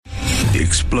the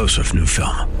explosive new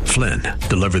film, Flynn,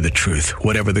 Deliver the Truth,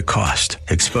 Whatever the Cost,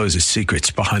 exposes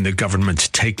secrets behind the government's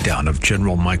takedown of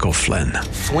General Michael Flynn.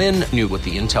 Flynn knew what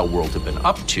the intel world had been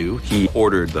up to. He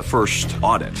ordered the first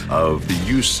audit of the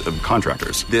use of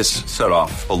contractors. This set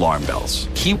off alarm bells.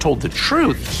 He told the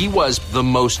truth. He was the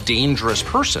most dangerous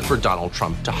person for Donald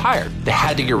Trump to hire. They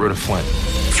had to get rid of Flynn.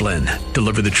 Flynn,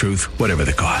 Deliver the Truth, Whatever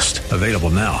the Cost. Available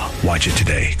now. Watch it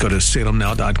today. Go to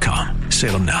salemnow.com.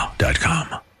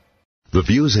 salemnow.com. The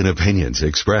views and opinions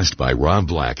expressed by Rob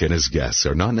Black and his guests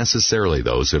are not necessarily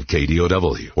those of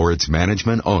KDOW or its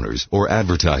management, owners, or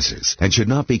advertisers, and should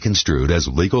not be construed as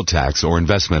legal, tax, or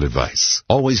investment advice.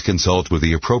 Always consult with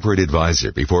the appropriate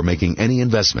advisor before making any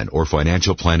investment or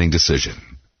financial planning decision.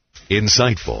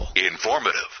 Insightful,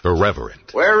 informative,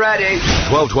 irreverent. We're ready.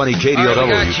 1220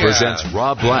 KDOW presents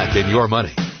Rob Black and Your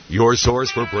Money. Your source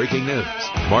for breaking news,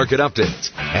 market updates,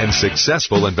 and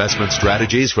successful investment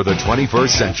strategies for the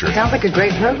 21st century. Sounds like a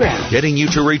great program. Getting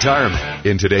you to retirement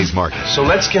in today's market. So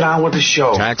let's get on with the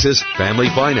show. Taxes,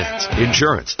 family finance,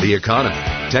 insurance, the economy,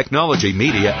 technology,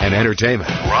 media, and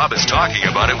entertainment. Rob is talking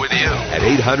about it with you at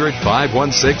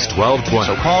 800-516-1220.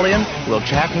 So call in, we'll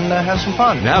chat and have some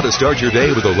fun. Now to start your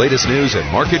day with the latest news and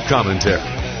market commentary.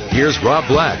 Here's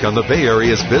Rob Black on the Bay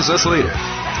Area's business leader,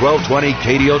 1220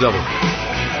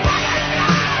 KDOW.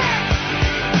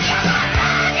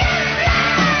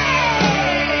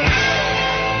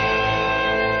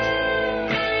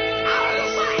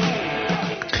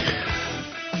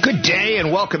 Good day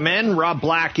and welcome in. Rob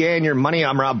Black and Your Money.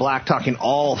 I'm Rob Black, talking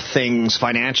all things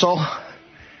financial.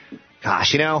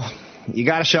 Gosh, you know, you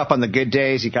got to show up on the good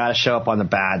days. You got to show up on the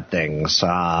bad things.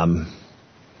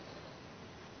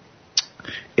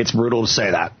 It's brutal to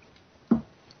say that.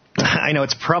 I know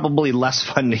it's probably less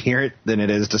fun to hear it than it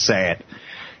is to say it.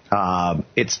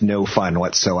 It's no fun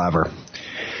whatsoever.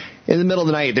 In the middle of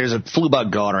the night, there's a flu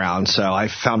bug going around, so I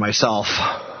found myself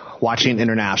watching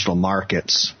international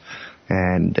markets.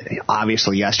 And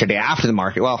obviously yesterday after the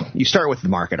market, well, you start with the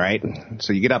market, right?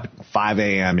 So you get up at 5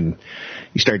 a.m. and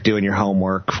you start doing your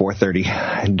homework, 4:30,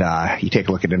 and you take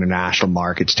a look at international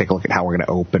markets, take a look at how we're going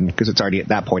to open, because it's already at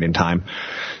that point in time,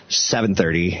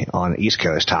 7:30 on the East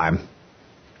Coast time.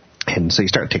 And so you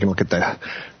start taking a look at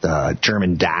the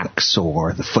German DAX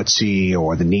or the FTSE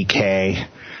or the Nikkei,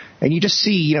 and you just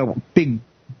see, you know, big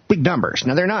numbers.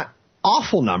 Now, they're not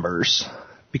awful numbers,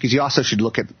 because you also should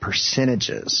look at the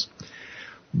percentages.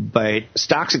 But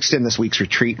stocks extend this week's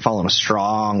retreat following a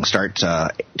strong start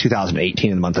to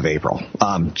 2018 in the month of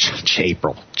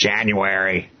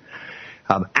January.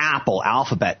 Apple,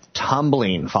 Alphabet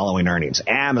tumbling following earnings.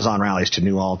 Amazon rallies to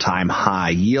new all-time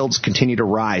high. Yields continue to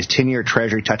rise. 10-year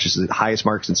Treasury touches the highest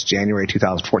mark since January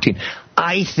 2014.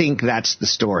 I think that's the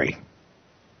story.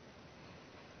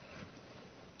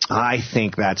 I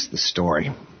think the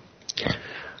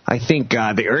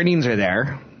earnings are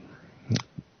there,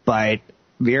 but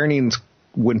the earnings,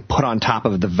 when put on top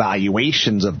of the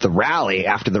valuations of the rally,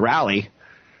 after the rally,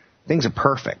 things are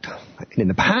perfect. In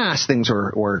the past, things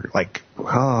were like,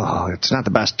 oh, it's not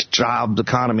the best jobs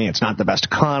economy. It's not the best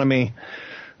economy.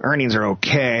 Earnings are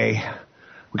okay.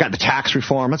 We got the tax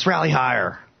reform. Let's rally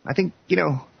higher. I think, you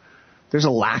know, there's a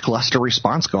lackluster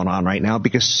response going on right now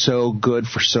because so good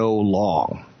for so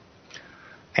long.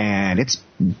 And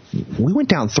we went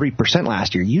down 3%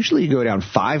 last year. Usually you go down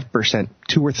 5%,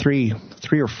 three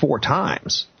or four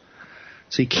times.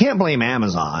 So you can't blame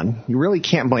Amazon. You really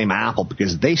can't blame Apple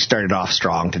because they started off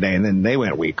strong today and then they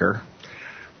went weaker.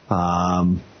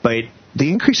 But the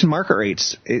increase in market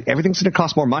rates, everything's going to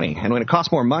cost more money. And when it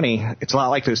costs more money, it's a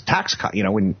lot like those tax, you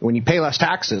know, when you pay less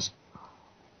taxes,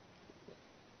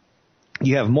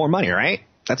 you have more money, right?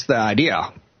 That's the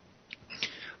idea.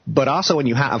 But also when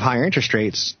you have higher interest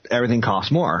rates, everything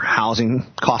costs more. Housing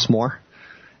costs more.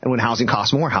 And when housing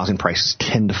costs more, housing prices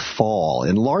tend to fall.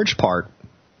 In large part,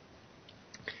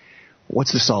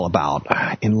 what's this all about?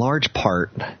 In large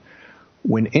part,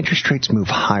 when interest rates move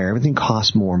higher, everything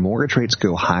costs more, mortgage rates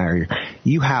go higher,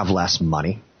 you have less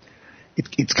money.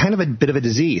 It's kind of a bit of a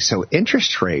disease. So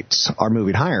interest rates are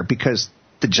moving higher because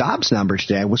the jobs number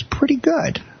today was pretty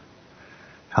good.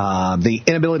 The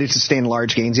inability to sustain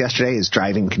large gains yesterday is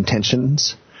driving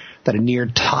contentions that a near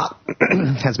top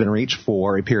has been reached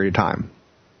for a period of time.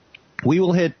 We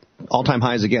will hit all-time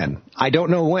highs again. I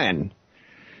don't know when.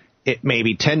 It may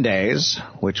be 10 days,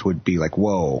 which would be like,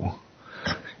 whoa.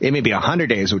 It may be 100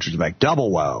 days, which would be like double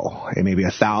whoa. It may be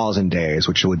 1,000 days,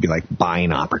 which would be like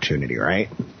buying opportunity, right?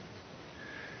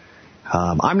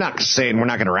 I'm not saying we're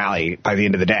not going to rally by the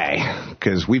end of the day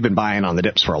because we've been buying on the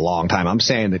dips for a long time. I'm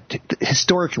saying that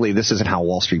historically this isn't how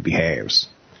Wall Street behaves.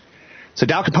 So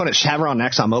Dow Components, Chevron,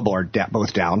 and ExxonMobil are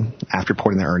both down after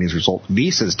reporting their earnings result.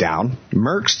 Visa's down.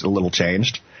 Merck's a little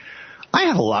changed. I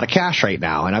have a lot of cash right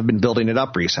now, and I've been building it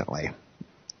up recently.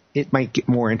 It might get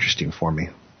more interesting for me.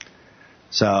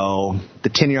 So the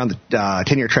 10-year on the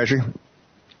 10-year Treasury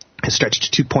has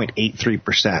stretched to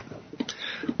 2.83%,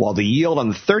 while the yield on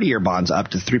the 30-year bond's up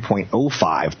to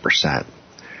 3.05%.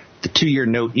 The 2-year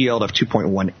note yield of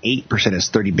 2.18% is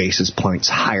 30 basis points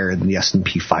higher than the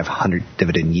S&P 500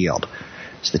 dividend yield.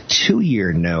 So the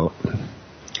 2-year note,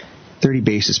 30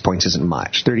 basis points isn't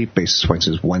much. 30 basis points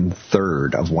is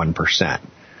 1/3 of 1%.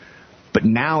 But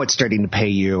now it's starting to pay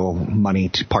you money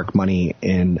to park money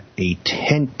in a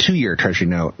 2-year Treasury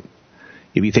note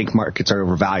if you think markets are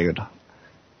overvalued.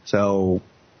 So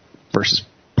versus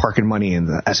parking money in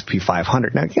the S&P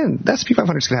 500. Now, again, the S&P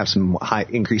 500 is going to have some high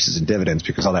increases in dividends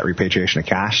because all that repatriation of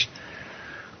cash.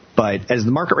 But as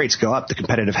the market rates go up, the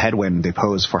competitive headwind they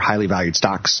pose for highly valued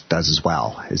stocks does as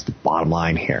well, is the bottom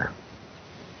line here.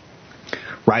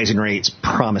 Rising rates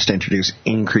promise to introduce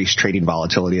increased trading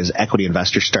volatility as equity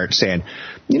investors start saying,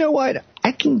 you know what,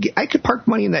 I could park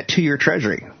money in that 2-year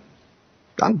Treasury.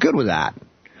 I'm good with that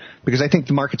because I think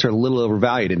the markets are a little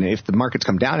overvalued. And if the markets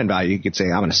come down in value, you could say,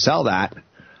 I'm going to sell that.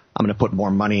 I'm going to put more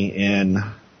money in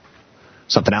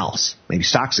something else, maybe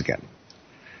stocks again.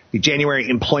 The January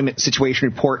employment situation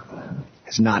report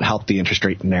has not helped the interest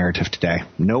rate narrative today.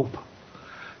 Nope.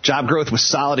 Job growth was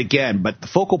solid again, but the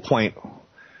focal point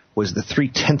was the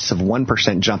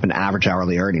 0.3% jump in average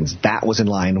hourly earnings. That was in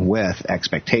line with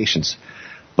expectations.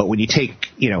 But when you take,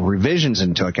 revisions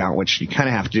into account, which you kind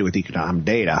of have to do with economic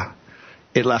data,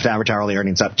 it left average hourly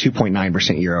earnings up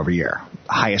 2.9% year over year,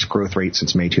 the highest growth rate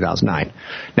since May 2009.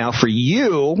 Now, for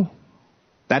you,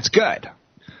 that's good.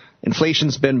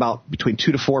 Inflation's been about between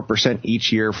 2 to 4%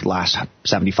 each year for the last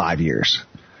 75 years.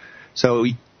 So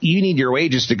you need your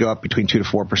wages to go up between 2 to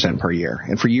 4% per year.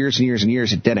 And for years and years and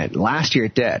years, it didn't. Last year,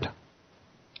 it did,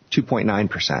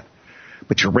 2.9%.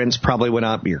 But your rents probably went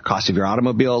up. Your cost of your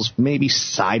automobiles maybe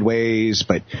sideways,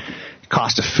 but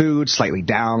cost of food slightly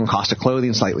down. Cost of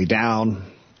clothing slightly down.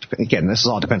 Again, this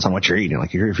all depends on what you're eating.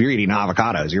 Like if you're eating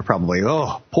avocados, you're probably,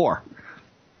 poor.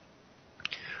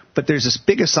 But there's this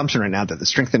big assumption right now that the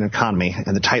strengthened economy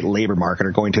and the tight labor market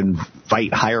are going to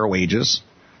invite higher wages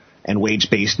and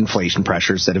wage-based inflation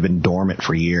pressures that have been dormant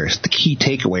for years. The key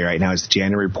takeaway right now is the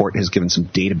January report has given some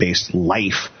data-based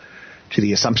life to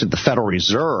the assumption that the Federal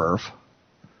Reserve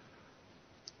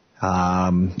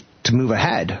to move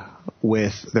ahead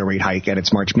with their rate hike at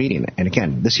its March meeting. And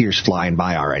again, this year's flying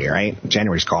by already, right?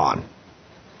 January's gone.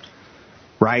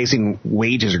 Rising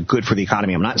wages are good for the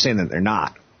economy. I'm not saying that they're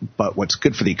not, but what's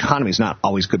good for the economy is not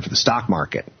always good for the stock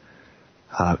market.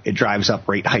 It drives up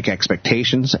rate hike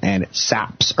expectations and it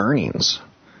saps earnings.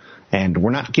 And we're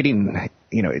not getting,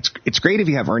 it's great if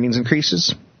you have earnings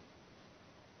increases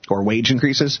or wage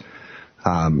increases,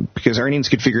 because earnings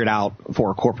could figure it out for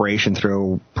a corporation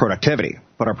through productivity,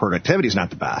 but our productivity is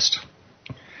not the best.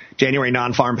 January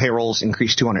non-farm payrolls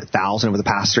increased 200,000 over the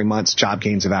past 3 months. Job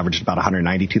gains have averaged about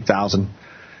 192,000.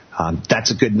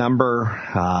 That's a good number.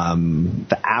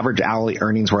 The average hourly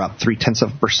earnings were up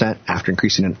 0.3% after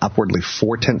increasing an upwardly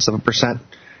 0.4%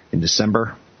 in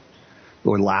December.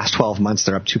 Over the last 12 months,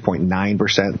 they're up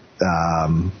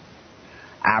 2.9%.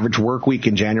 Average work week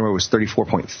in January was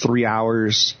 34.3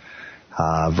 hours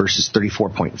versus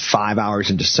 34.5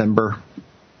 hours in December.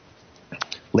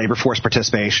 Labor force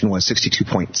participation was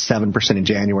 62.7% in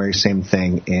January, same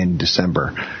thing in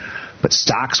December. But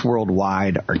stocks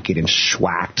worldwide are getting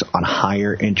schwacked on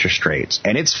higher interest rates.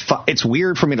 And it's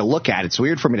weird for me to look at. It's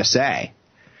weird for me to say.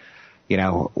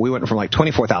 We went from like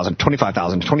 24,000,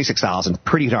 25,000, 26,000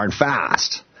 pretty darn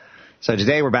fast. So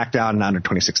today we're back down under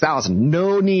 26,000.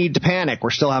 No need to panic.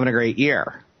 We're still having a great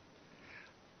year.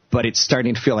 But it's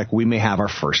starting to feel like we may have our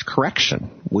first correction.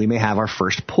 We may have our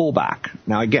first pullback.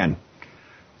 Now, again,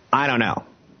 I don't know.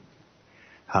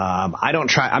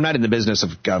 I'm not in the business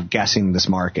of guessing this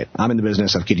market. I'm in the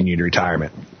business of getting you to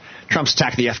retirement. Trump's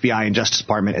attack the FBI and Justice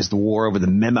Department as the war over the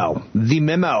memo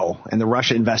and the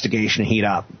Russia investigation heat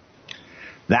up.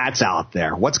 That's out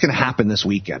there. What's going to happen this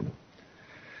weekend?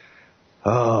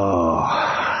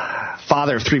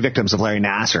 Father of 3 victims of Larry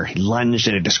Nassar. He lunged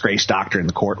at a disgraced doctor in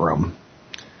the courtroom.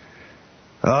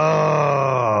 Right?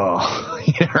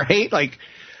 Like,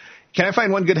 can I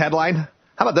find one good headline?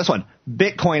 How about this one?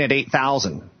 Bitcoin at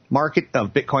 8,000. Market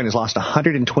of Bitcoin has lost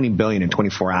 $120 billion in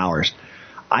 24 hours.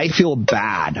 I feel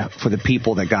bad for the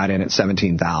people that got in at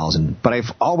 17,000, but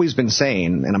I've always been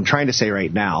saying, and I'm trying to say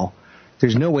right now,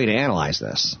 there's no way to analyze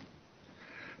this.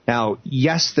 Now,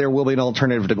 yes, there will be an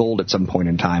alternative to gold at some point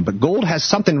in time, but gold has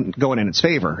something going in its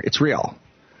favor. It's real.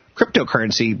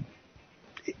 Cryptocurrency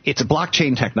it's a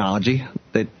blockchain technology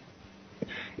that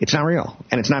it's not real,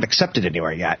 and it's not accepted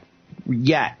anywhere yet.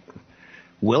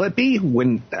 Will it be?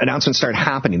 When announcements start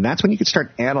happening, that's when you can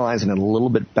start analyzing it a little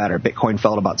bit better. Bitcoin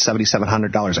fell at about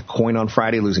 $7,700 a coin on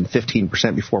Friday, losing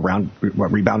 15% before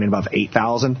rebounding above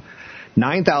 8,000.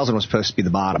 9,000 was supposed to be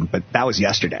the bottom, but that was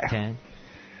yesterday. Okay.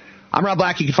 I'm Rob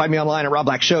Black. You can find me online at Rob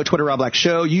Black Show, Twitter Rob Black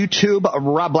Show, YouTube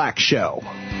Rob Black Show.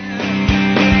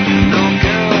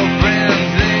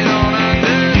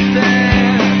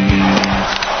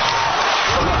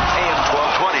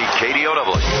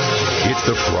 It's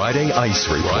the Friday Ice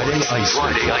Report. Friday Ice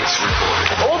Report.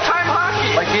 Old-time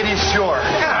hockey. Like it is short.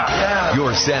 Yeah.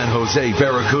 Your San Jose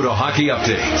Barracuda hockey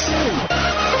updates.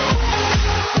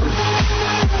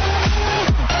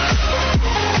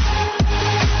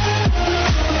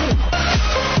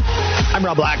 I'm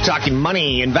Rob Black, talking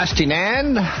money, investing,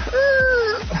 and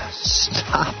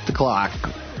stop the clock.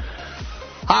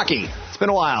 Hockey. It's been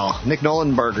a while. Nick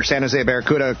Nolenberger, San Jose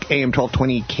Barracuda, AM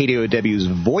 1220 KDOW's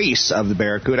voice of the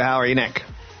Barracuda. How are you, Nick?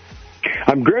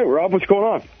 I'm great, Rob. What's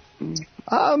going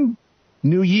on?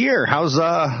 New year. How's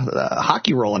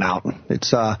hockey rolling out?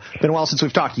 It's been a while since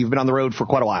we've talked. You've been on the road for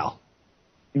quite a while.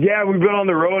 Yeah, we've been on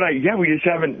the road. We just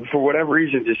haven't, for whatever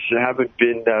reason,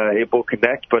 been able to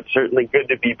connect, but certainly good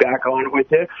to be back on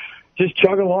with you. Just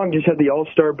chug along. Just had the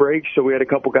All-Star break, so we had a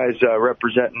couple guys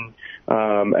representing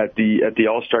at the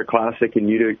All-Star Classic in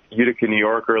Utica, New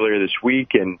York earlier this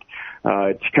week, and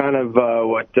it's kind of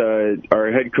what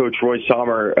our head coach Roy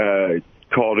Sommer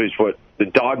called is what the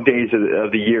dog days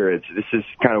of the year. This is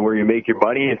kind of where you make your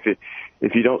money.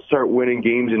 If you don't start winning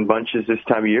games in bunches this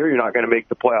time of year, you're not going to make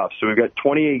the playoffs. So we've got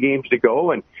 28 games to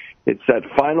go, and it's that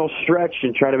final stretch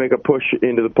and trying to make a push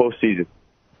into the postseason.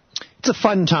 It's a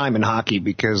fun time in hockey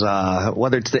because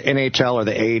whether it's the NHL or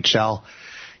the AHL,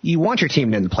 you want your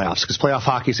team in the playoffs because playoff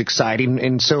hockey is exciting.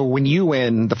 And so when you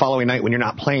win the following night when you're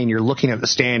not playing, you're looking at the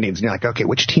standings and you're like, okay,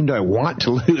 which team do I want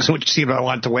to lose and which team do I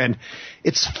want to win?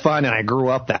 It's fun, and I grew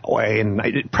up that way, and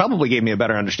it probably gave me a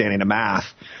better understanding of math.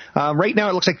 Right now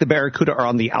it looks like the Barracuda are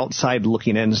on the outside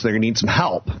looking in, so they're going to need some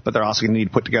help, but they're also going to need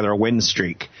to put together a win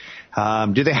streak.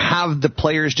 Do they have the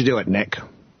players to do it, Nick?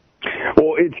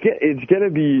 Well, it's going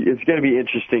to be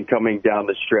interesting coming down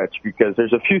the stretch because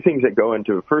there's a few things that go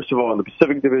into it. First of all, in the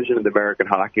Pacific Division of the American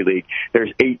Hockey League,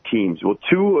 there's 8 teams. Well,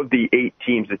 2 of the 8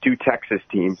 teams, the 2 Texas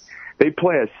teams, they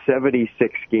play a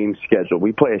 76-game schedule.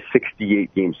 We play a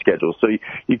 68-game schedule. So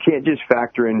you can't just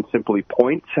factor in simply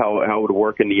points, how it would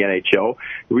work in the NHL.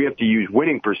 We have to use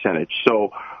winning percentage.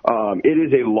 So it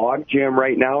is a log jam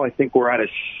right now. I think we're at a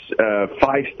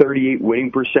 538 winning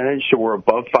percentage, so we're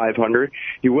above 500.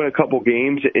 You win a couple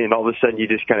games, and all of a sudden you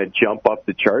just kind of jump up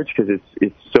the charts because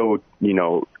it's so,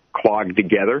 clogged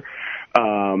together.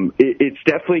 It's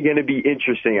definitely going to be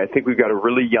interesting. I think we've got a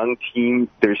really young team.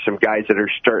 There's some guys that are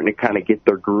starting to kind of get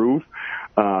their groove.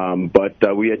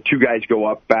 But we had 2 guys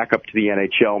go back up to the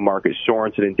NHL, Marcus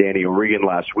Sorensen and Danny O'Regan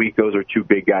last week. Those are 2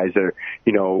 big guys that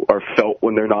are felt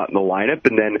when they're not in the lineup.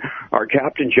 And then our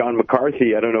captain, John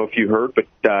McCarthy, I don't know if you heard, but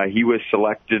he was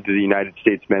selected to the United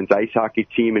States men's ice hockey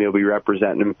team, and he'll be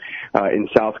representing them in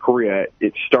South Korea.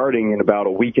 It's starting in about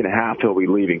a week and a half. He'll be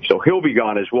leaving, so he'll be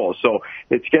gone as well. So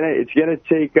it's gonna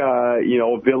take a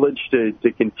village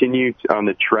to continue on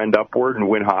the trend upward and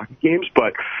win hockey games.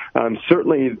 But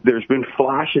certainly there's been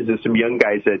flashes of some young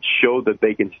guys that show that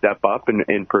they can step up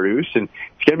and produce, and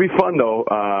it's going to be fun though.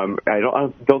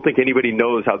 I don't think anybody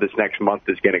knows how this next month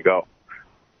is going to go.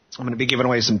 I'm going to be giving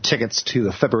away some tickets to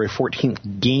the February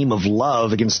 14th Game of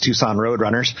Love against Tucson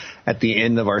Roadrunners at the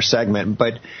end of our segment.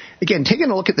 But again,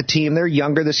 taking a look at the team, they're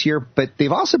younger this year, but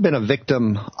they've also been a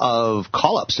victim of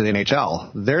call-ups to the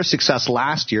NHL. Their success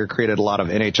last year created a lot of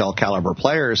NHL caliber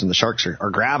players, and the Sharks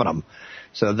are grabbing them.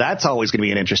 So that's always going to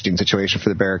be an interesting situation for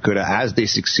the Barracuda. As they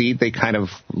succeed, they kind of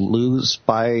lose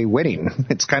by winning.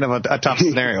 It's kind of a tough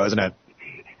scenario, isn't it?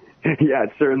 Yeah,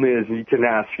 it certainly is. You can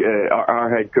ask our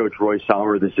head coach, Roy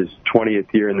Sommer. This is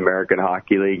 20th year in the American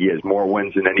Hockey League. He has more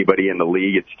wins than anybody in the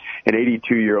league. It's an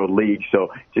 82-year-old league,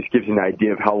 so it just gives you an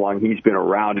idea of how long he's been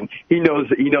around. And he knows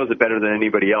it better than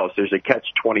anybody else. There's a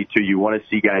catch-22. You want to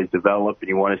see guys develop, and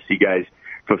you want to see guys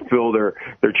fulfill their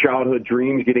childhood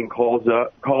dreams, getting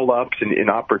call-ups and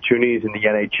opportunities in the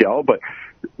NHL. But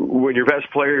when your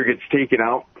best player gets taken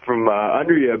out from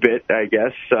under you a bit, I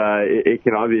guess, it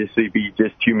can obviously be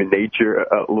just human nature,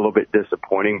 a little bit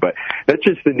disappointing, but that's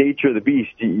just the nature of the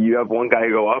beast. You have one guy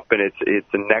go up, and it's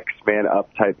a next man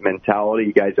up type mentality.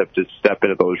 You guys have to step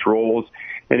into those roles,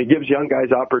 and it gives young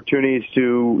guys opportunities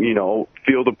to,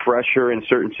 feel the pressure in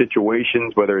certain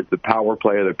situations, whether it's the power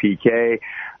play or the PK,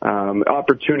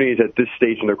 opportunities at this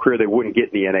stage in their career they wouldn't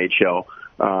get in the NHL.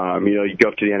 You go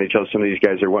up to the NHL, some of these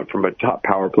guys went from a top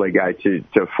power play guy to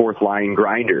fourth line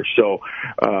grinder. So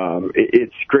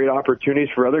it's great opportunities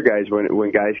for other guys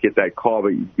when guys get that call.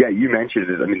 But yeah, you mentioned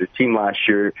it. I mean, the team last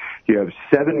year, you have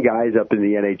 7 guys up in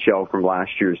the NHL from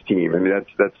last year's team. I mean,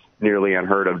 that's nearly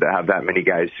unheard of to have that many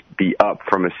guys be up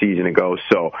from a season ago.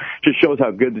 So just shows how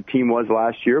good the team was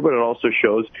last year, but it also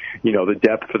shows, the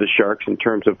depth for the Sharks in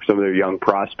terms of some of their young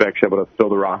prospects able to fill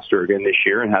the roster again this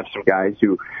year and have some guys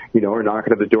who, are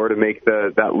knocking at the door to make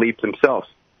that leap themselves.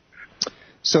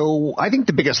 So I think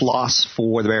the biggest loss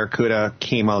for the Barracuda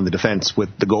came on the defense with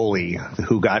the goalie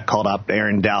who got called up,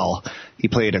 Aaron Dell. He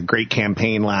played a great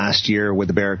campaign last year with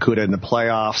the Barracuda in the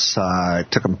playoffs.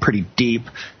 Took him pretty deep,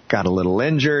 got a little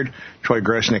injured. Troy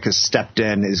Grosenick has stepped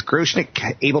in. Is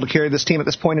Grosenick able to carry this team at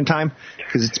this point in time?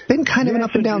 Because it's been kind of an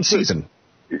up-and-down season.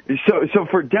 So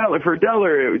for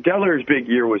Deller's big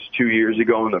year was 2 years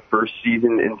ago in the first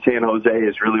season in San Jose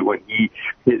is really when he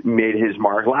made his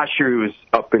mark. Last year he was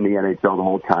up in the NHL the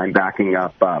whole time backing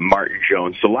up Martin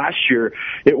Jones. So last year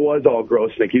it was all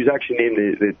Grosenick. He was actually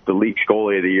named the league's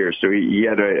goalie of the year, so he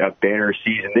had a banner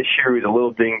season. This year he was a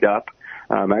little dinged up.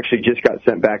 Actually just got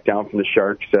sent back down from the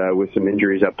Sharks with some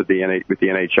injuries up at the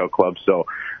NHL club. So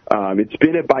it's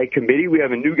been by committee. We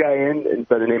have a new guy in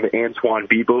by the name of Antoine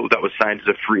Bibeau that was signed as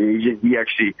a free agent. He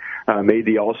actually made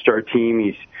the All-Star team.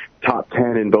 He's top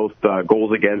 10 in both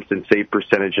goals against and save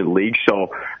percentage in the league.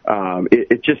 So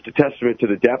it's just a testament to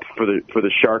the depth for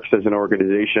the Sharks as an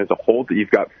organization as a whole, that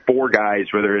you've got 4 guys,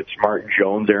 whether it's Martin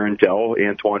Jones, Aaron Dell,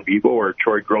 Antoine Bibeau, or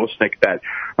Troy Grosenick, that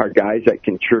are guys that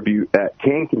can contribute at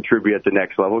the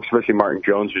next level, especially Martin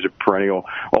Jones, who's a perennial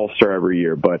All-Star every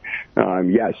year. But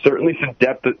certainly some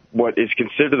depth at what is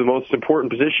considered the most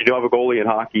important position. You don't have a goalie in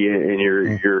hockey, and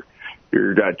you're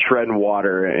treading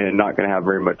water and not going to have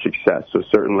very much success. So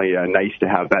certainly nice to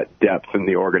have that depth in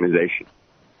the organization.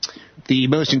 The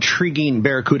most intriguing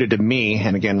Barracuda to me,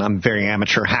 and again, I'm very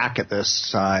amateur hack at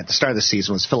this, at the start of the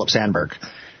season, was Philip Sandberg.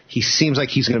 He seems like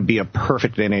he's going to be a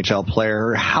perfect NHL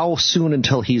player. How soon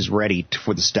until he's ready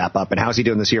for the step up, and how's he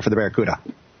doing this year for the Barracuda?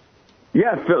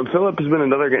 Yeah, Philip has been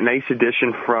another nice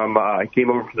addition from, came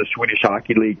over from the Swedish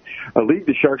Hockey League. A league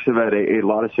the Sharks have had a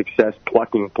lot of success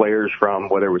plucking players from,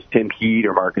 whether it was Tim Heed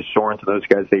or Marcus Sorensen. Those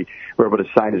guys, they were able to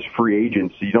sign as free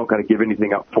agents, so you don't got to give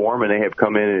anything up for them, and they have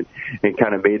come in and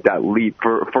kind of made that leap.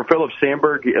 For Philip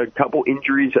Sandberg, a couple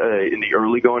injuries in the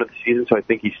early going of the season, so I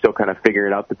think he's still kind of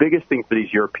figuring it out. The biggest thing for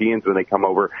these Europeans when they come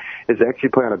over is they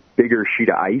actually play on a bigger sheet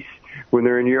of ice. When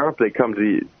they're in Europe, they come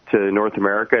to North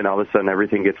America, and all of a sudden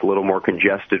everything gets a little more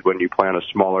congested when you play on a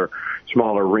smaller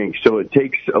rink. So it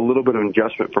takes a little bit of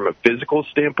adjustment from a physical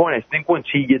standpoint. I think once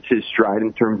he gets his stride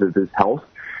in terms of his health,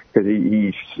 because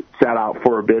he sat out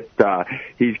for a bit,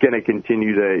 he's going to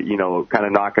continue to, kind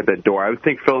of knock at that door. I would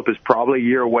think Philip is probably a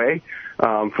year away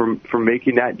from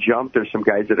making that jump. There's some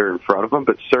guys that are in front of him,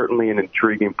 but certainly an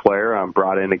intriguing player,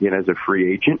 brought in again as a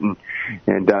free agent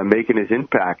and making his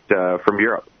impact from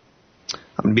Europe.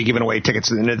 I'm going to be giving away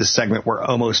tickets at the end of this segment. We're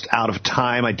almost out of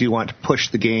time. I do want to push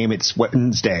the game. It's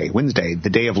Wednesday, the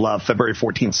Day of Love, February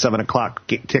 14th, 7 o'clock.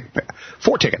 Get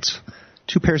 4 tickets.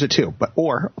 2 pairs of 2,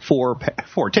 or 4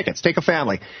 tickets. Take a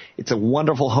family. It's a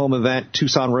wonderful home event.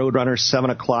 Tucson Roadrunners, 7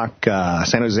 o'clock,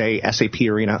 San Jose SAP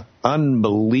Arena.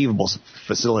 Unbelievable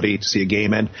facility to see a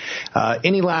game in.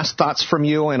 Any last thoughts from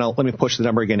you? And let me push the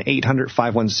number again,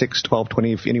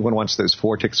 800-516-1220. If anyone wants those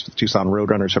 4 tickets for the Tucson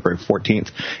Roadrunners, February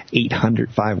 14th,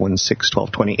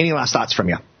 800-516-1220. Any last thoughts from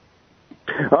you?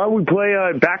 We play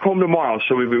back home tomorrow,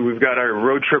 so we've got our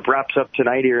road trip wraps up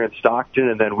tonight here in Stockton,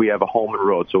 and then we have a home and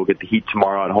road, so we'll get the Heat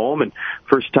tomorrow at home, and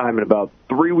first time in about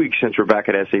 3 weeks since we're back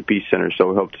at SAP Center, so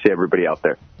we hope to see everybody out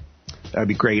there. That'd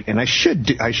be great. And I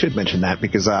should mention that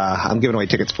because I'm giving away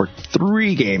tickets for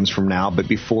 3 games from now. But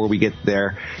before we get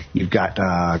there, you've got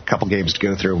a couple games to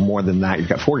go through. More than that, you've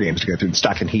got 4 games to go through. The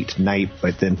Stockton Heat tonight,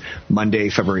 but then Monday,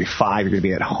 February 5, you're going to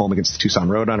be at home against the Tucson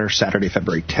Roadrunners. Saturday,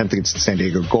 February 10th against the San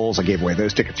Diego Gulls. I gave away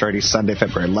those tickets already. Sunday,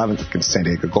 February 11th against the San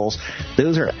Diego Gulls.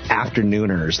 Those are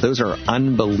afternooners. Those are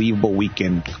unbelievable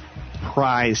weekend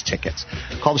prize tickets.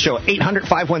 Call the show at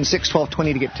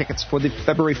 800-516-1220 to get tickets for the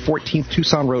February 14th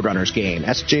Tucson Roadrunners game.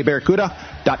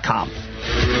 sjbarracuda.com.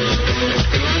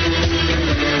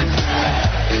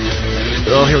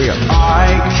 Oh, here we go. I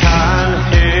can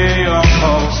hear your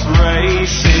pulse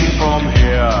racing from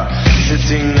here.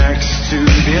 Sitting next to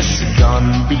this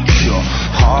gun, beat your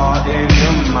heart in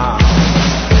your mouth.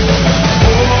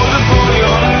 Hold upon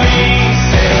your knees,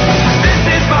 this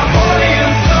is my body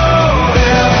and soul.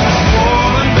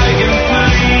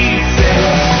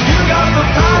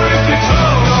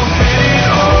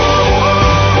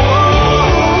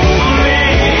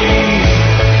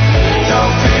 Don't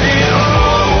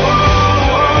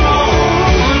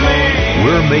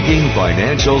making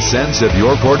financial sense of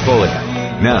your portfolio.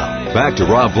 Now, back to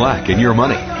Rob Black and Your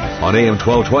Money on AM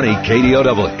 1220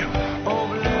 KDOW.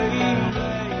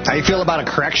 How you feel about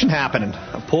a correction happening?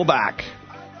 A pullback?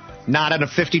 Not at a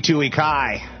 52-week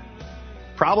high.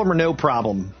 Problem or no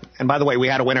problem? And by the way, we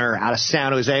had a winner out of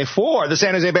San Jose for the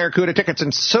San Jose Barracuda tickets,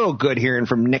 and so good hearing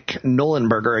from Nick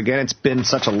Nollenberger again. It's been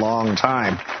such a long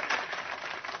time.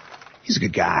 He's a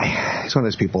good guy. He's one of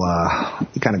those people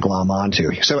you kind of glom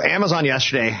onto. So Amazon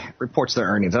yesterday reports their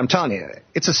earnings, and I'm telling you,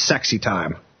 it's a sexy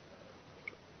time.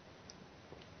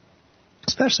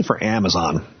 Especially for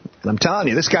Amazon. And I'm telling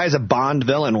you, this guy's a Bond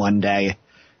villain one day.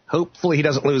 Hopefully he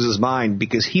doesn't lose his mind,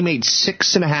 because he made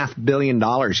 $6.5 billion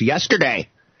yesterday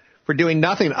for doing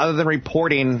nothing other than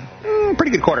reporting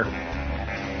pretty good quarter.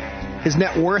 His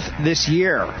net worth this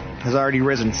year has already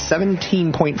risen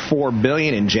 $17.4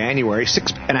 billion in January,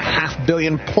 $6.5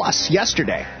 billion plus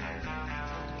yesterday.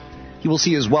 He will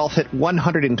see his wealth hit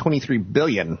 $123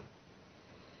 billion.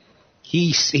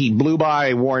 He blew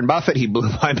by Warren Buffett. He blew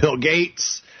by Bill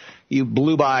Gates. He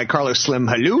blew by Carlos Slim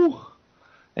Helú.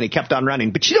 And he kept on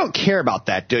running. But you don't care about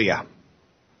that, do you?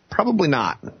 Probably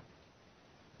not.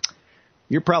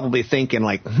 You're probably thinking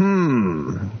like,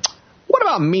 what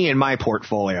about me and my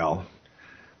portfolio?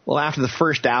 Well, after the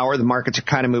first hour, the markets are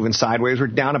kind of moving sideways. We're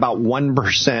down about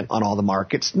 1% on all the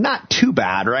markets. Not too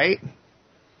bad, right?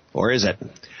 Or is it?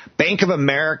 Bank of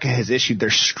America has issued their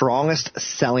strongest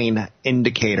selling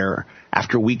indicator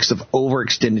after weeks of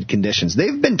overextended conditions.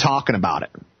 They've been talking about it.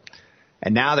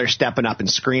 And now they're stepping up and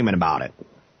screaming about it.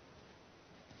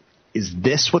 Is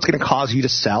this what's going to cause you to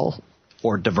sell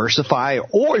or diversify?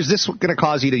 Or is this going to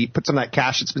cause you to put some of that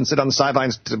cash that's been sitting on the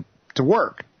sidelines to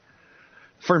work?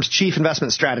 The firm's chief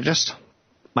investment strategist,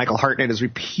 Michael Hartnett, has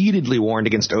repeatedly warned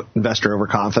against investor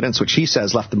overconfidence, which he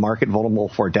says left the market vulnerable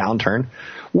for a downturn.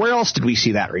 Where else did we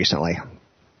see that recently?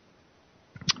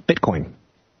 Bitcoin,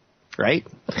 right?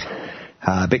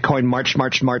 Bitcoin marched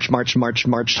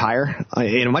higher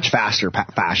in a much faster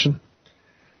fashion.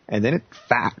 And then it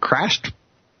crashed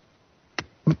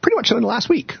pretty much in the last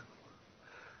week.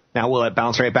 Now, will it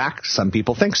bounce right back? Some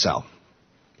people think so.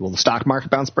 Will the stock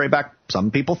market bounce right back? Some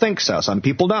people think so. Some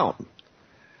people don't.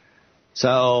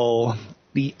 So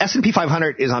the S&P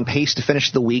 500 is on pace to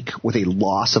finish the week with a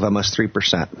loss of almost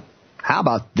 3%. How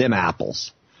about them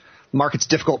apples? The market's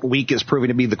difficult week is proving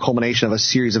to be the culmination of a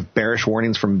series of bearish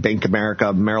warnings from Bank of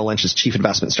America, Merrill Lynch's chief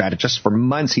investment strategist. For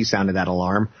months, he sounded that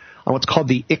alarm on what's called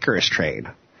the Icarus trade,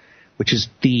 which is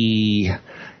the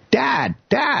Dad,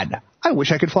 I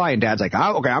wish I could fly. And Dad's like,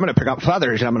 oh, okay, I'm going to pick up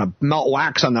feathers and I'm going to melt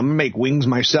wax on them and make wings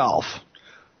myself.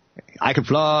 I can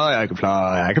fly. I'm going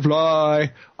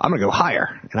to go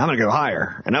higher, and I'm going to go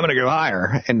higher, and I'm going to go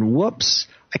higher. And whoops,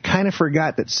 I kind of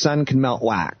forgot that sun can melt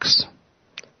wax.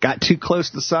 Got too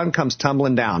close to the sun, comes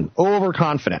tumbling down.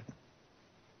 Overconfident.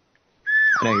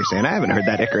 I know you're saying, I haven't heard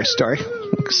that Icarus story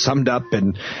summed up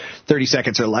in 30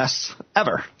 seconds or less,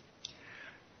 ever.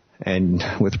 And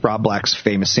with Rob Black's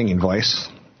famous singing voice.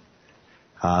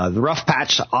 The rough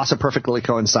patch also perfectly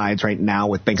coincides right now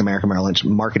with Bank of America Merrill Lynch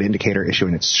market indicator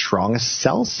issuing its strongest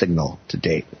sell signal to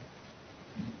date.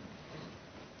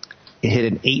 It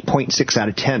hit an 8.6 out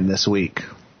of 10 this week.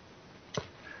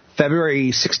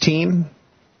 February 16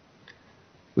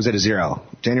 was at a 0.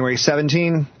 January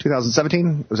 17,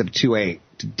 2017, it was at a 2.8.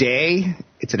 Today,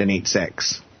 it's at an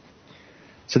 8.6.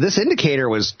 So this indicator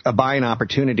was a buying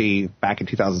opportunity back in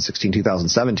 2016,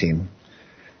 2017.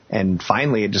 And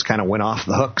finally, it just kind of went off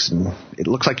the hooks, and it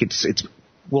looks like it's.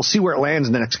 We'll see where it lands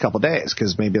in the next couple of days,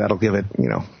 because maybe that'll give it,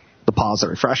 the pause that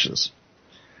refreshes.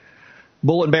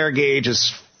 Bull and bear gauge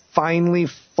is finally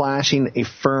flashing a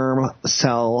firm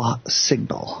sell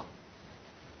signal.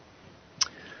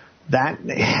 That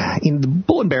in the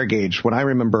bull and bear gauge, when I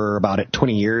remember about it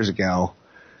 20 years ago,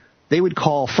 they would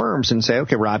call firms and say,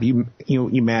 okay, Rob, you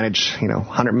manage,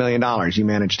 $100 million, you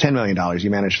manage $10 million, you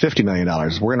manage $50 million.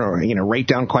 We're going to, write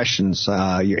down questions,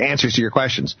 your answers to your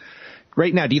questions.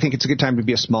 Right now, do you think it's a good time to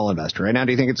be a small investor? Right now,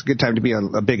 do you think it's a good time to be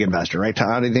a big investor? Right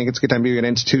now, do you think it's a good time to be an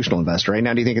institutional investor? Right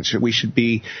now, do you think we should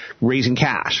be raising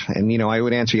cash? And, I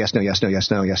would answer yes, no, yes, no,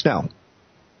 yes, no, yes, no.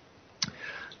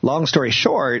 Long story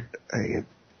short,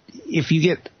 if you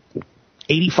get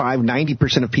 85,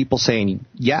 90% of people saying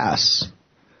yes,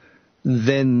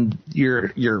 then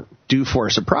you're due for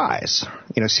a surprise.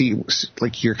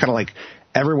 You're kind of like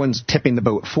everyone's tipping the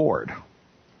boat forward.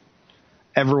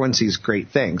 Everyone sees great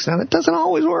things. Now, that doesn't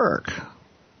always work.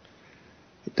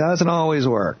 It doesn't always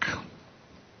work.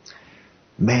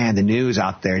 Man, the news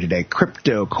out there today,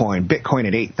 crypto coin, Bitcoin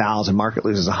at 8,000, market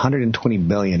loses $120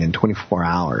 billion in 24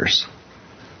 hours.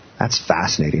 That's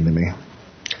fascinating to me.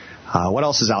 What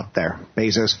else is out there?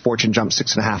 Bezos' fortune jumped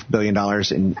 $6.5 billion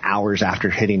in hours after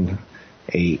hitting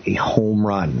a home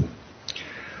run.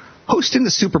 Hosting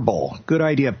the Super Bowl, good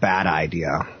idea, bad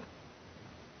idea?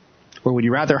 Or would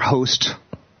you rather host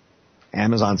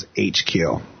Amazon's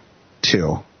HQ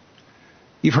 2?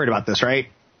 You've heard about this, right?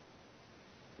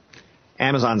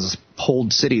 Amazon's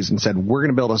pulled cities and said, we're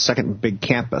going to build a second big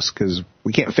campus because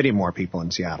we can't fit any more people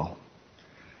in Seattle.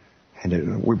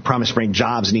 And we promise to bring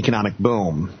jobs and economic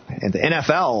boom. And the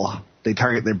NFL, they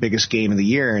target their biggest game of the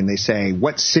year, and they say,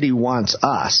 what city wants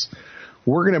us?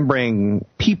 We're going to bring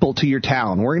people to your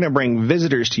town. We're going to bring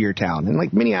visitors to your town. And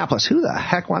like Minneapolis, who the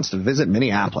heck wants to visit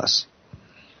Minneapolis?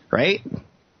 Right?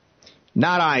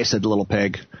 Not I, said the little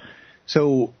pig.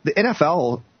 So the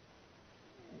NFL,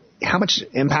 how much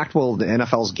impact will the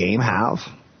NFL's game have?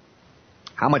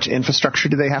 How much infrastructure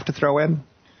do they have to throw in?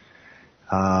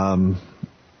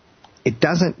 It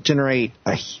doesn't generate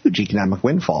a huge economic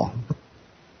windfall.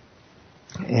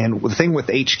 And the thing with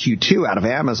HQ2 out of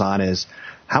Amazon is,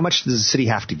 how much does the city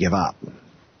have to give up?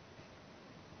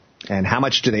 And how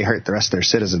much do they hurt the rest of their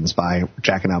citizens by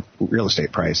jacking up real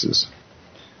estate prices?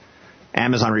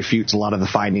 Amazon refutes a lot of the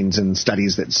findings and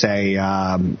studies that say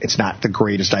it's not the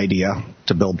greatest idea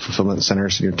to build fulfillment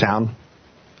centers in your town.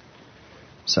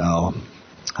 So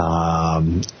a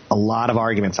lot of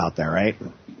arguments out there, right?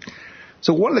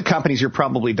 So one of the companies you're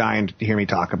probably dying to hear me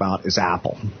talk about is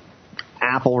Apple.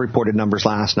 Apple reported numbers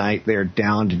last night. They're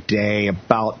down today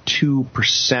about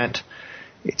 2%.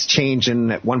 It's changing.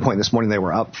 At one point this morning, they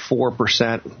were up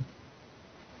 4%.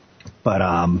 But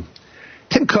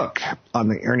Tim Cook, on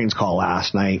the earnings call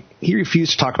last night, he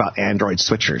refused to talk about Android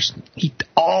switchers. He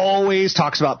always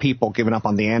talks about people giving up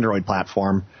on the Android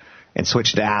platform and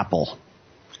switch to Apple.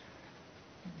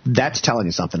 That's telling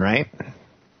you something, right?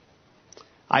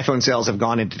 iPhone sales have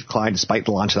gone into decline despite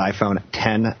the launch of the iPhone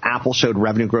X. Apple showed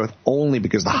revenue growth only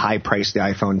because of the high price of the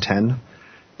iPhone X.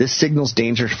 This signals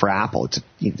danger for Apple.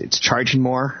 It's charging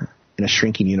more in a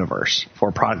shrinking universe for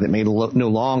a product that may no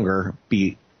longer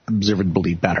be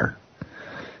observably better.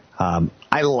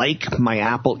 I like my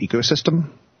Apple ecosystem,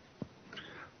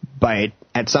 but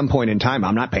at some point in time,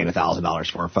 I'm not paying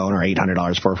 $1,000 for a phone or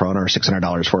 $800 for a phone or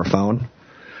 $600 for a phone.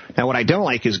 Now, what I don't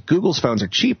like is Google's phones are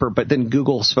cheaper, but then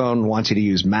Google's phone wants you to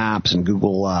use Maps and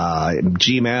Google and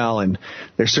Gmail, and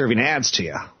they're serving ads to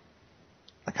you.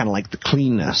 I kind of like the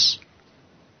cleanness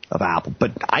of Apple,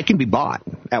 but I can be bought.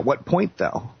 At what point,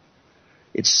 though?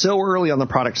 It's so early on the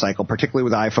product cycle, particularly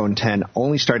with iPhone X,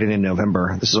 only started in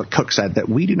November. This is what Cook said, that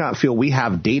we do not feel we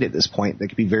have data at this point that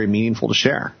could be very meaningful to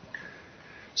share.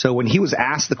 So when he was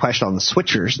asked the question on the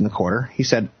switchers in the quarter, he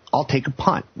said, I'll take a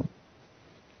punt.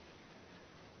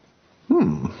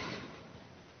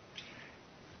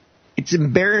 It's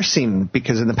embarrassing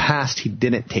because in the past he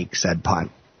didn't take said punt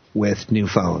with new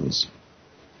phones.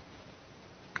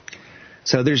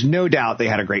 So there's no doubt they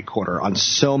had a great quarter on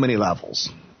so many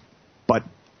levels. But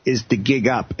is the gig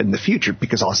up in the future?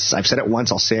 Because I've said it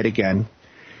once, I'll say it again.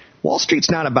 Wall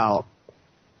Street's not about,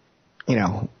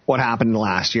 what happened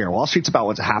last year. Wall Street's about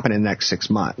what's happening in the next 6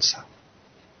 months.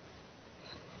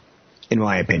 In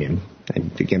my opinion.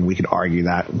 And again, we could argue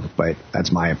that, but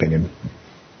that's my opinion.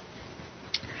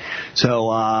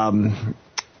 So,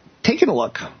 taking a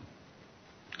look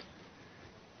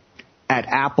at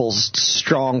Apple's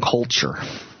strong culture.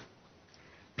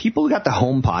 People who got the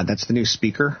HomePod, that's the new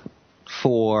speaker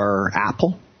for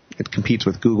Apple. It competes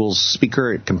with Google's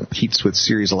speaker. It competes with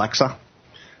Siri's Alexa.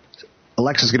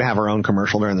 Alexa's going to have her own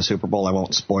commercial during the Super Bowl. I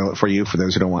won't spoil it for you, for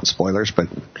those who don't want spoilers, but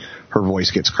her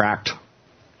voice gets cracked.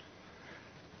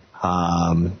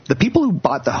 The people who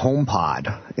bought the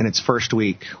HomePod in its first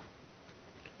week,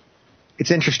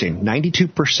 it's interesting.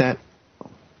 92%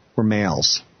 were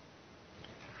males.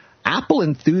 Apple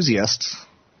enthusiasts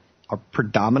are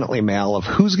predominantly male of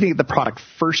who's going to get the product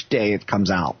first day it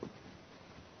comes out.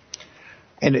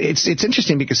 And it's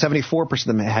interesting because 74% of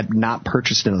them had not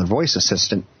purchased another voice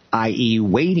assistant, i.e.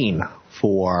 waiting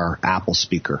for Apple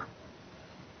speaker.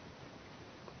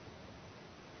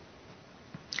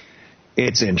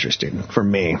 It's interesting for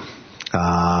me.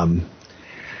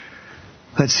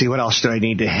 Let's see, what else do I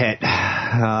need to hit?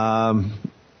 I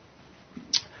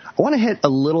want to hit a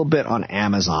little bit on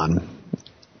Amazon.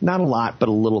 Not a lot, but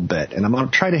a little bit. And I'm going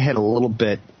to try to hit a little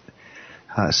bit.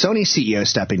 Sony CEO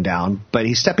stepping down, but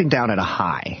he's stepping down at a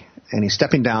high. And he's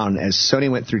stepping down as Sony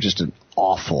went through just an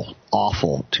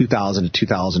awful 2000 to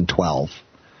 2012.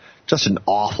 Just an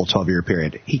awful 12-year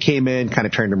period. He came in, kind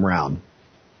of turned him around.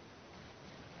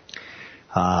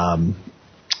 That's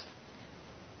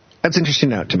an interesting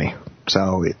note to me.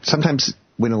 So sometimes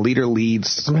when a leader leads,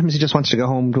 sometimes he just wants to go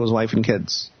home to his wife and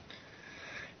kids.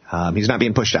 He's not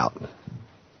being pushed out.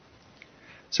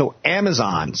 So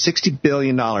Amazon, $60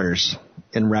 billion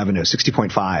in revenue,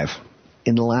 60.5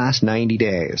 in the last 90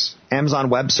 days. Amazon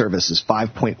Web Services,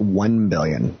 $5.1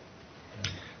 billion.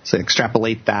 So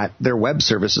extrapolate that. Their web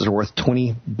services are worth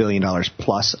 $20 billion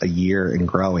plus a year and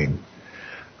growing.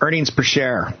 Earnings per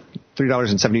share,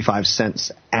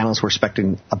 $3.75. Analysts were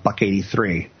expecting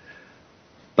 $1.83.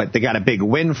 But they got a big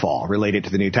windfall related to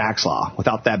the new tax law.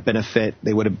 Without that benefit,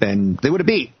 they would have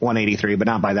beat 183, but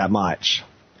not by that much.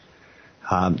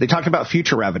 They talked about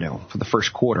future revenue for the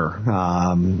first quarter.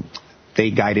 They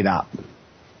guided up.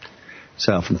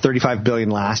 So from $35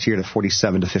 billion last year to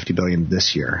 $47 to $50 billion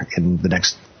this year in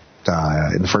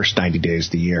the first 90 days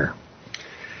of the year.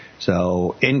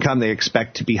 So income they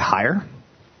expect to be higher.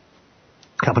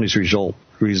 Companies'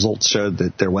 results showed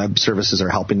that their web services are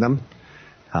helping them,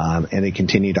 and they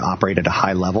continue to operate at a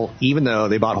high level, even though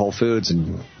they bought Whole Foods,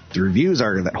 and the reviews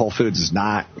are that Whole Foods is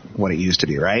not what it used to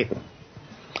be, right?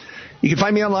 You can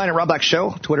find me online at Rob Black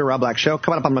Show, Twitter, Rob Black Show.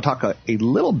 Coming up, I'm going to talk a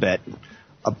little bit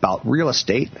about real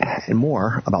estate and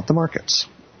more about the markets.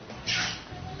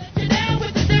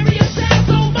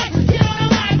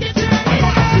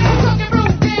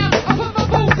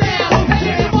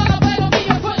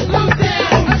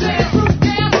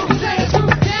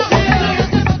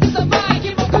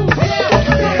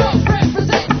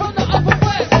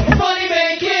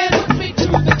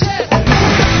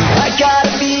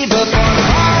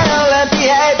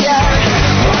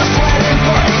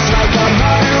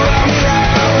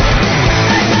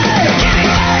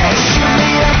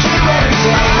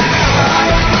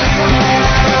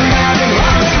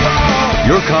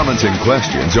 Comments and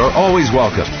questions are always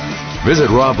welcome. Visit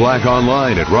Rob Black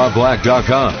online at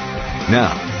robblack.com.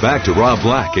 Now, back to Rob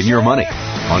Black and Your Money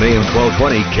on AM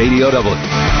 1220 KDOW.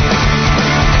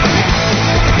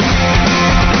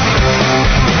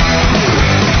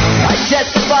 I set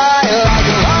the fire like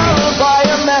a lullaby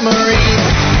of memories.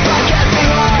 Broadcasting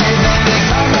live every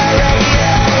time I radio.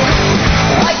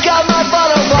 I got my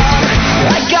bottle bar.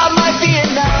 I got my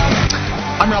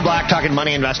Vietnam. I'm Rob Black, talking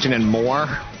money, investing, and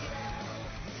more.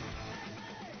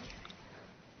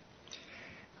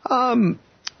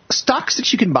 Stocks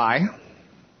that you can buy,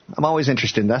 I'm always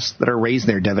interested in this, that are raising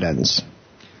their dividends.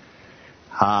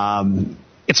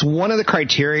 It's one of the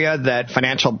criteria that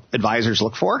financial advisors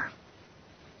look for,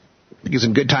 because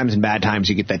in good times and bad times,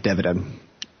 you get that dividend.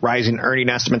 Rising earning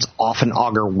estimates often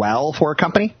augur well for a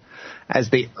company. As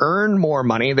they earn more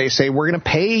money, they say, we're going to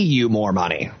pay you more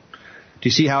money. Do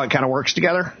you see how it kind of works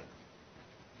together?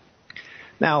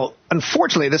 Now,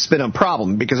 unfortunately, this has been a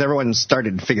problem because everyone's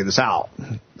started to figure this out.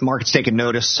 The market's taken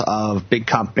notice of big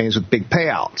companies with big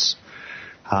payouts.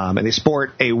 And they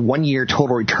sport a one-year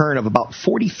total return of about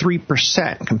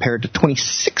 43% compared to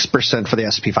 26% for the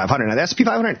S&P 500. Now, the S&P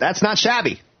 500, that's not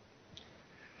shabby.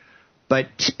 But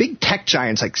big tech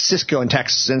giants like Cisco and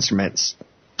Texas Instruments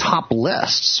top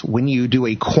lists when you do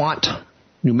a quant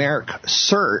numeric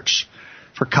search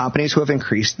for companies who have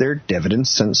increased their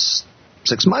dividends since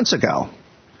 6 months ago.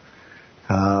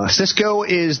 Cisco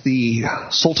is the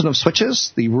sultan of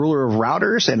switches, the ruler of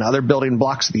routers and other building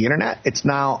blocks of the internet. It's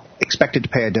now expected to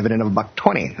pay a dividend of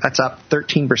 $1.20. That's up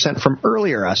 13% from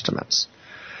earlier estimates.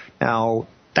 Now,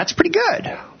 that's pretty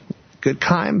good. Good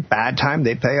time, bad time,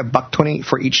 they pay $1.20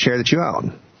 for each share that you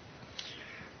own.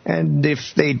 And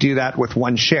if they do that with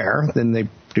one share, then they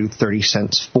do 30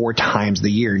 cents 4 times the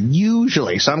year.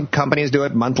 Usually, some companies do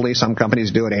it monthly, some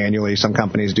companies do it annually, some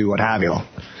companies do what have you.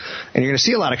 And you're going to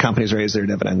see a lot of companies raise their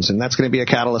dividends, and that's going to be a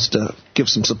catalyst to give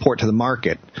some support to the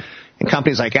market. And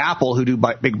companies like Apple, who do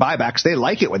big buybacks, they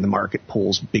like it when the market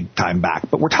pulls big time back.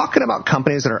 But we're talking about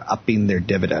companies that are upping their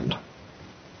dividend.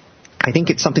 I think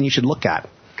it's something you should look at.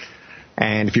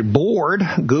 And if you're bored,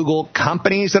 Google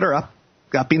companies that are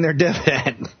upping their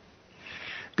dividend.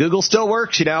 Google still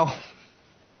works, you know.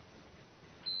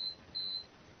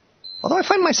 Although I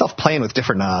find myself playing with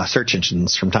different search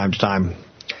engines from time to time.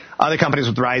 Other companies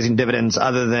with rising dividends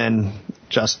other than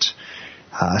just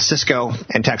Cisco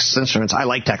and Texas Instruments. I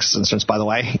like Texas Instruments, by the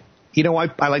way. You know why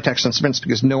I like Texas Instruments?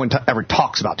 Because no one ever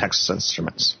talks about Texas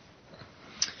Instruments.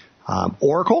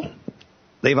 Oracle,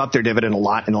 they've upped their dividend a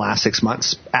lot in the last 6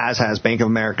 months, as has Bank of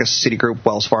America, Citigroup,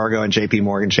 Wells Fargo, and JP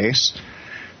Morgan Chase.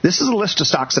 This is a list of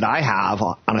stocks that I have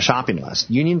on a shopping list.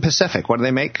 Union Pacific, what do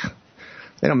they make?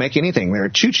 They don't make anything. They're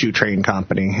a choo-choo train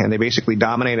company, and they basically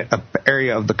dominate an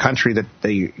area of the country that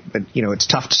it's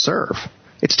tough to serve.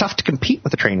 It's tough to compete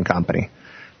with a train company.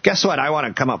 Guess what? I want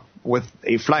to come up with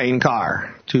a flying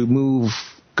car to move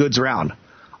goods around.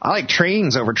 I like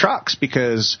trains over trucks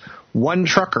because one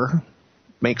trucker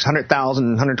makes $100,000,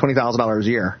 $120,000 a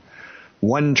year.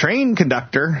 One train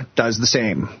conductor does the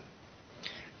same.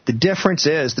 The difference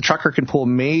is the trucker can pull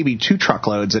maybe 2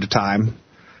 truckloads at a time,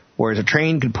 whereas a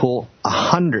train can pull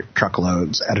 100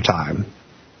 truckloads at a time.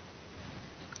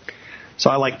 So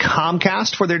I like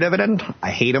Comcast for their dividend.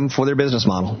 I hate them for their business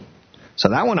model. So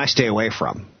that one I stay away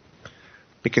from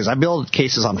because I build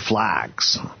cases on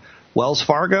flags. Wells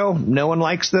Fargo, no one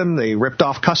likes them. They ripped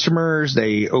off customers.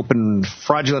 They opened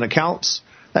fraudulent accounts.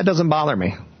 That doesn't bother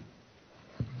me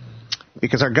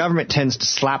because our government tends to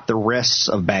slap the wrists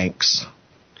of banks.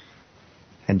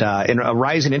 And in a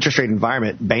rising interest rate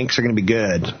environment, banks are going to be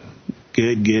good.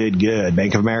 Good.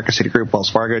 Bank of America, Citigroup, Wells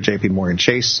Fargo, JP Morgan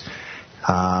Chase.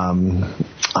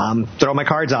 I'm throwing my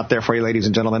cards out there for you, ladies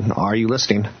and gentlemen. Are you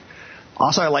listening?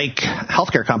 Also, I like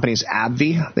healthcare companies.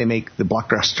 AbbVie, they make the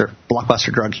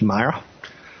blockbuster drug Humira,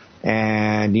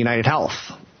 and United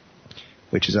Health,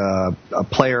 which is a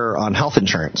player on health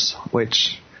insurance,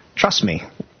 which, trust me,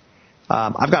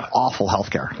 I've got awful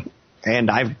healthcare.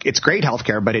 And it's great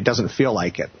healthcare, but it doesn't feel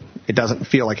like it. It doesn't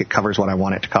feel like it covers what I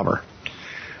want it to cover.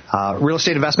 Real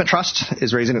Estate Investment Trust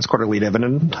is raising its quarterly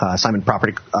dividend, Simon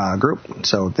Property Group.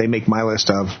 So they make my list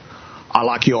of I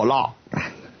like you a lot.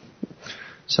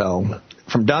 So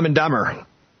from Dumb and Dumber,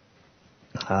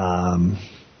 I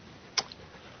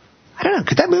don't know.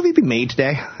 Could that movie be made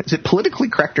today? Is it politically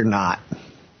correct or not?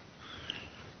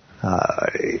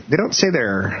 They don't say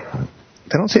they're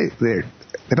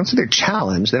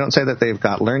challenged. They don't say that they've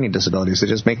got learning disabilities. They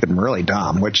just make them really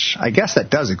dumb, which I guess that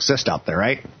does exist out there,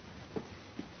 right?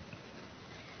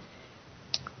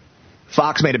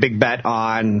 Fox made a big bet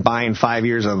on buying 5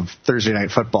 years of Thursday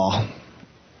Night Football.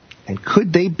 And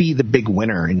could they be the big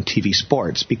winner in TV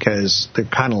sports? Because they're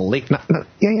kind of late.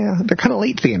 They're kind of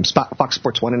late themes. Fox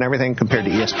Sports 1 and everything compared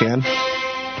to ESPN.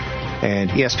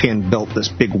 And ESPN built this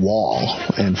big wall,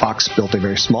 and Fox built a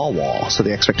very small wall, so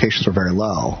the expectations were very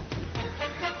low.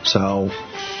 So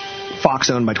Fox,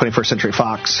 owned by 21st Century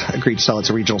Fox, agreed to sell its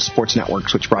regional sports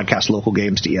networks, which broadcast local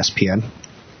games to ESPN.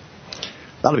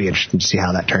 That'll be interesting to see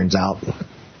how that turns out.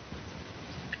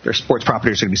 Their sports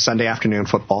properties are going to be Sunday afternoon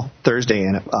football, Thursday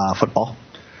football,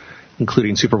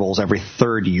 including Super Bowls every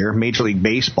third year, Major League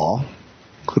Baseball,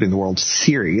 including the World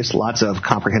Series, lots of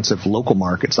comprehensive local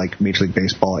markets like Major League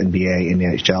Baseball, NBA,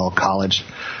 NHL, college,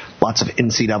 lots of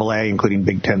NCAA, including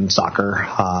Big Ten soccer,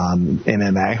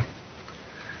 MMA.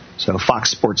 So Fox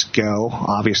Sports Go,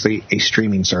 obviously a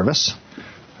streaming service.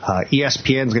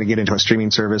 ESPN is going to get into a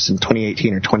streaming service in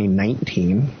 2018 or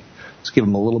 2019. Let's give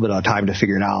them a little bit of time to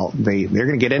figure it out. They're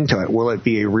going to get into it. Will it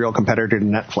be a real competitor to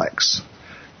Netflix?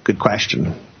 Good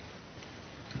question.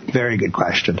 Very good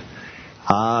question.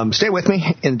 Stay with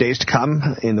me in the days to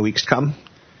come, in the weeks to come,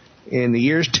 in the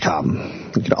years to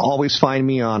come. You can always find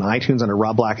me on iTunes under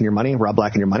Rob Black and Your Money, Rob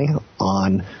Black and Your Money,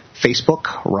 on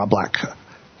Facebook, Rob Black.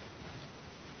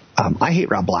 I hate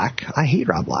Rob Black.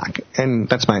 And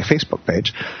that's my Facebook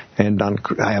page. And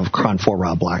I have Cron for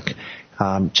Rob Black.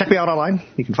 Check me out online.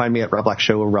 You can find me at Rob Black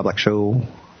Show, Rob Black Show.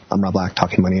 I'm Rob Black,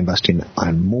 talking money, investing,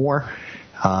 and more.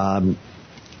 Have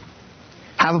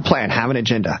a plan. Have an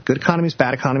agenda. Good economies,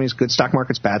 bad economies, good stock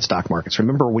markets, bad stock markets.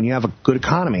 Remember, when you have a good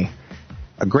economy,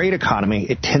 a great economy,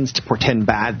 it tends to portend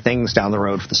bad things down the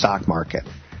road for the stock market.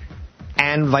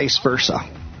 And vice versa.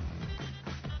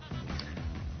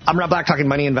 I'm Rob Black, talking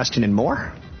money, investing, and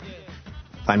more.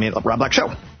 Find me at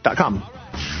robblackshow.com.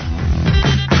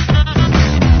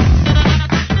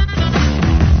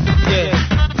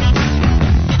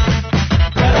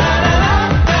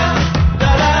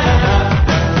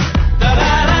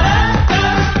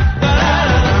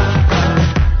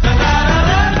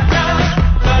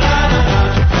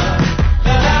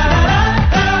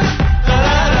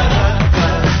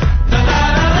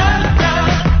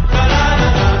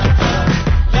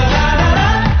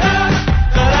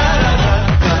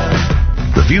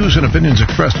 Views and opinions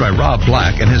expressed by Rob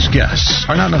Black and his guests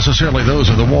are not necessarily those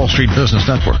of the Wall Street Business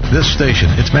Network, this station,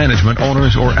 its management,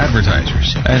 owners, or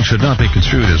advertisers, and should not be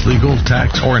construed as legal,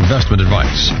 tax, or investment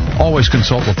advice. Always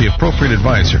consult with the appropriate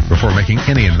advisor before making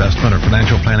any investment or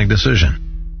financial planning decision.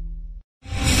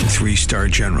 3-star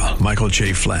General Michael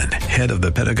J. Flynn, head of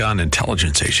the Pentagon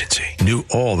Intelligence Agency, knew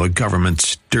all the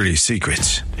government's dirty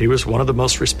secrets. He was one of the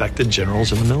most respected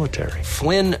generals in the military.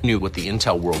 Flynn knew what the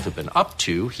intel world had been up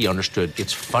to. He understood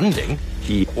its funding.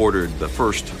 He ordered the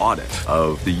first audit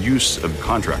of the use of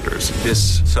contractors.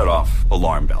 This set off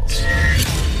alarm bells.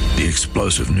 The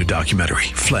explosive new documentary,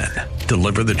 Flynn,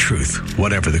 Deliver the truth,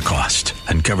 whatever the cost,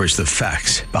 and covers the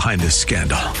facts behind this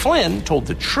scandal. Flynn told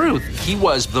the truth. He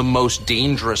was the most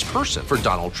dangerous person for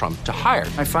Donald Trump to hire.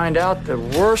 I find out the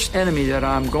worst enemy that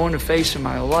I'm going to face in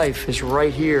my life is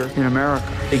right here in America.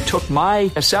 They took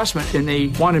my assessment and they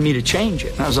wanted me to change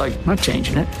it. And I was like, I'm not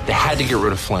changing it. They had to get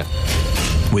rid of Flynn.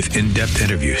 With in-depth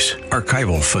interviews,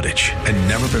 archival footage, and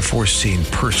never-before-seen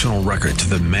personal records of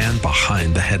the man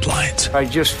behind the headlines. I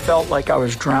just felt like I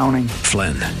was drowning.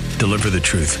 Flynn, deliver the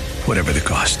truth, whatever the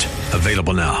cost.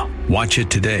 Available now. Watch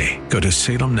it today. Go to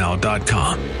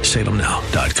salemnow.com.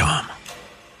 salemnow.com.